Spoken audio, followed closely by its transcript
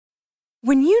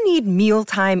When you need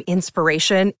mealtime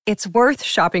inspiration, it's worth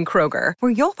shopping Kroger,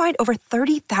 where you'll find over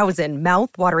 30,000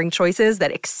 mouth-watering choices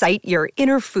that excite your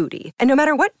inner foodie. And no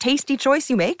matter what tasty choice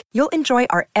you make, you'll enjoy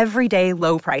our everyday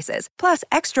low prices, plus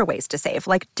extra ways to save,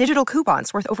 like digital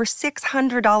coupons worth over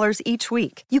 $600 each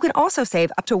week. You can also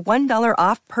save up to $1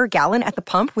 off per gallon at the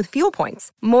pump with fuel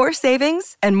points. More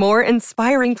savings and more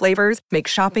inspiring flavors make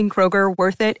shopping Kroger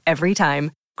worth it every time.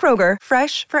 Kroger,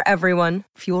 fresh for everyone.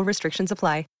 Fuel restrictions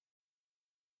apply.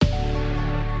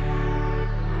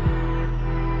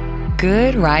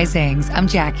 Good risings. I'm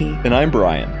Jackie. And I'm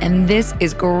Brian. And this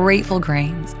is Grateful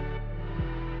Grains.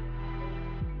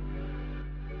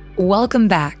 Welcome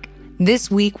back. This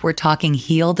week, we're talking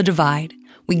Heal the Divide.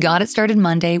 We got it started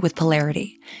Monday with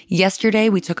polarity. Yesterday,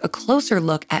 we took a closer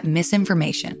look at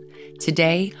misinformation.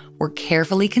 Today, we're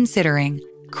carefully considering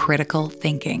critical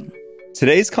thinking.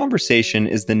 Today's conversation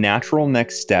is the natural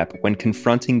next step when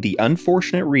confronting the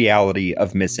unfortunate reality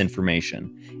of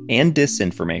misinformation and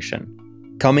disinformation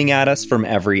coming at us from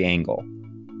every angle.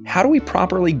 How do we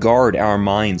properly guard our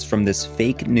minds from this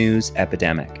fake news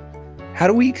epidemic? How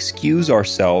do we excuse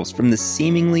ourselves from the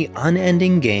seemingly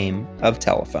unending game of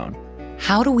telephone?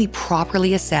 How do we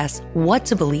properly assess what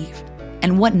to believe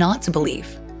and what not to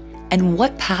believe? And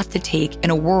what path to take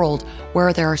in a world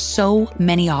where there are so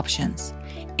many options?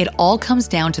 It all comes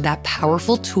down to that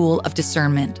powerful tool of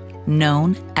discernment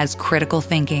known as critical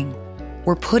thinking.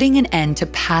 We're putting an end to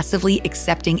passively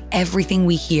accepting everything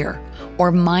we hear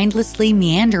or mindlessly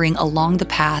meandering along the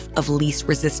path of least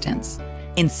resistance.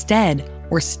 Instead,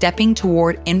 we're stepping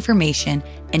toward information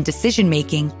and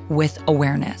decision-making with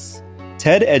awareness.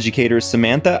 TED educator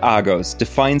Samantha Agos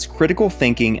defines critical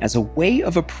thinking as a way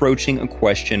of approaching a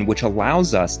question which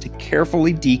allows us to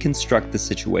carefully deconstruct the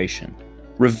situation,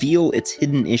 reveal its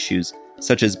hidden issues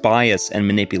such as bias and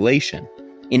manipulation,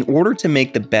 in order to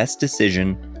make the best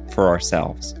decision for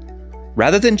ourselves.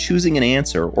 Rather than choosing an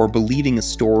answer or believing a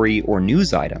story or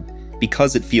news item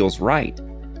because it feels right,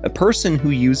 a person who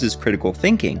uses critical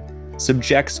thinking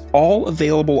subjects all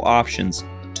available options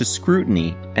to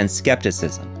scrutiny and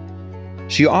skepticism.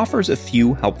 She offers a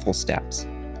few helpful steps.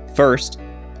 First,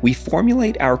 we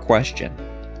formulate our question.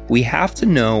 We have to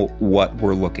know what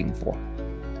we're looking for.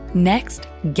 Next,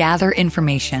 gather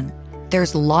information.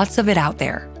 There's lots of it out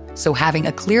there, so having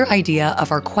a clear idea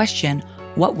of our question,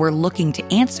 what we're looking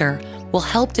to answer, will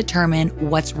help determine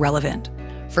what's relevant.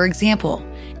 For example,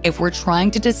 if we're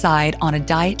trying to decide on a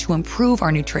diet to improve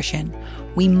our nutrition,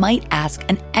 we might ask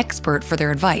an expert for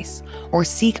their advice or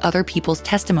seek other people's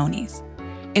testimonies.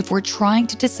 If we're trying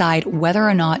to decide whether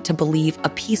or not to believe a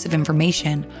piece of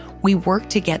information, we work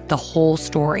to get the whole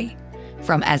story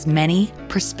from as many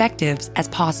perspectives as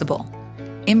possible.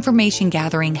 Information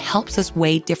gathering helps us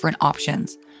weigh different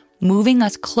options, moving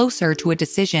us closer to a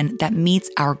decision that meets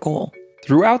our goal.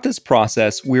 Throughout this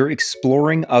process, we're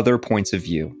exploring other points of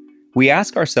view. We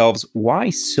ask ourselves why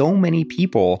so many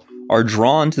people are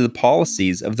drawn to the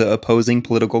policies of the opposing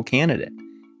political candidate.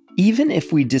 Even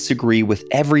if we disagree with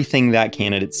everything that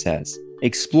candidate says,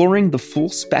 exploring the full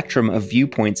spectrum of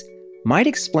viewpoints might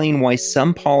explain why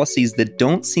some policies that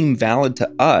don't seem valid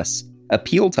to us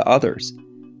appeal to others.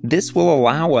 This will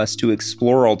allow us to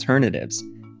explore alternatives,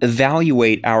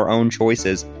 evaluate our own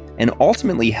choices, and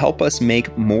ultimately help us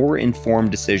make more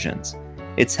informed decisions.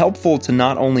 It's helpful to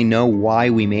not only know why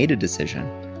we made a decision,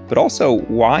 but also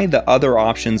why the other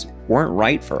options weren't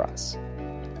right for us.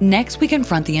 Next, we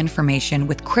confront the information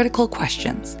with critical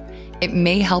questions. It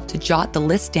may help to jot the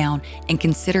list down and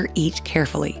consider each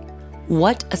carefully.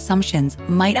 What assumptions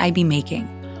might I be making?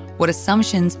 What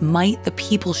assumptions might the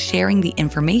people sharing the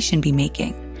information be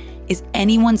making? Is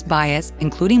anyone's bias,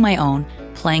 including my own,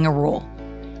 playing a role?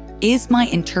 Is my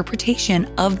interpretation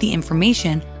of the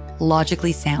information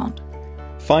logically sound?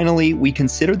 Finally, we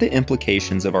consider the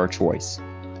implications of our choice.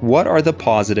 What are the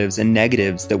positives and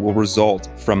negatives that will result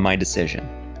from my decision?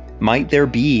 Might there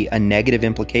be a negative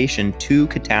implication to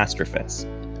catastrophists?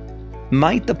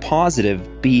 Might the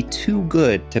positive be too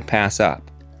good to pass up?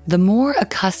 The more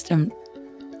accustomed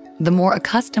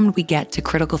we get to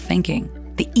critical thinking,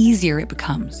 the easier it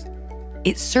becomes.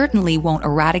 It certainly won't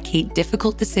eradicate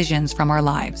difficult decisions from our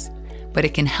lives, but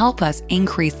it can help us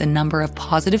increase the number of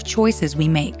positive choices we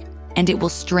make, and it will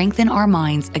strengthen our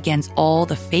minds against all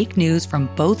the fake news from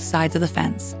both sides of the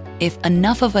fence. If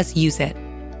enough of us use it,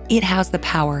 it has the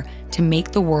power to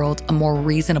make the world a more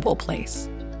reasonable place.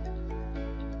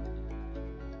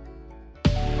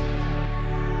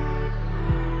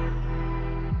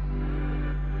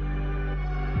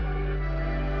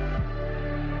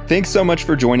 Thanks so much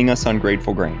for joining us on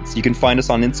Grateful Grains. You can find us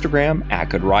on Instagram at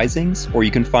Good Risings, or you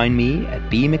can find me at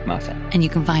B McMuffin. And you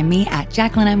can find me at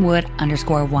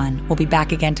JacquelineMWood_1. We'll be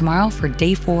back again tomorrow for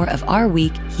day 4 of our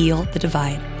week, Heal the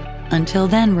Divide. Until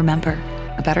then, remember,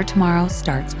 a better tomorrow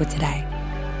starts with today.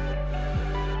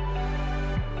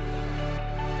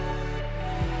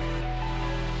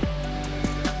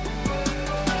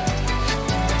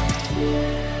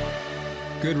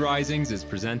 Good Risings is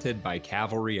presented by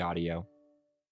Cavalry Audio.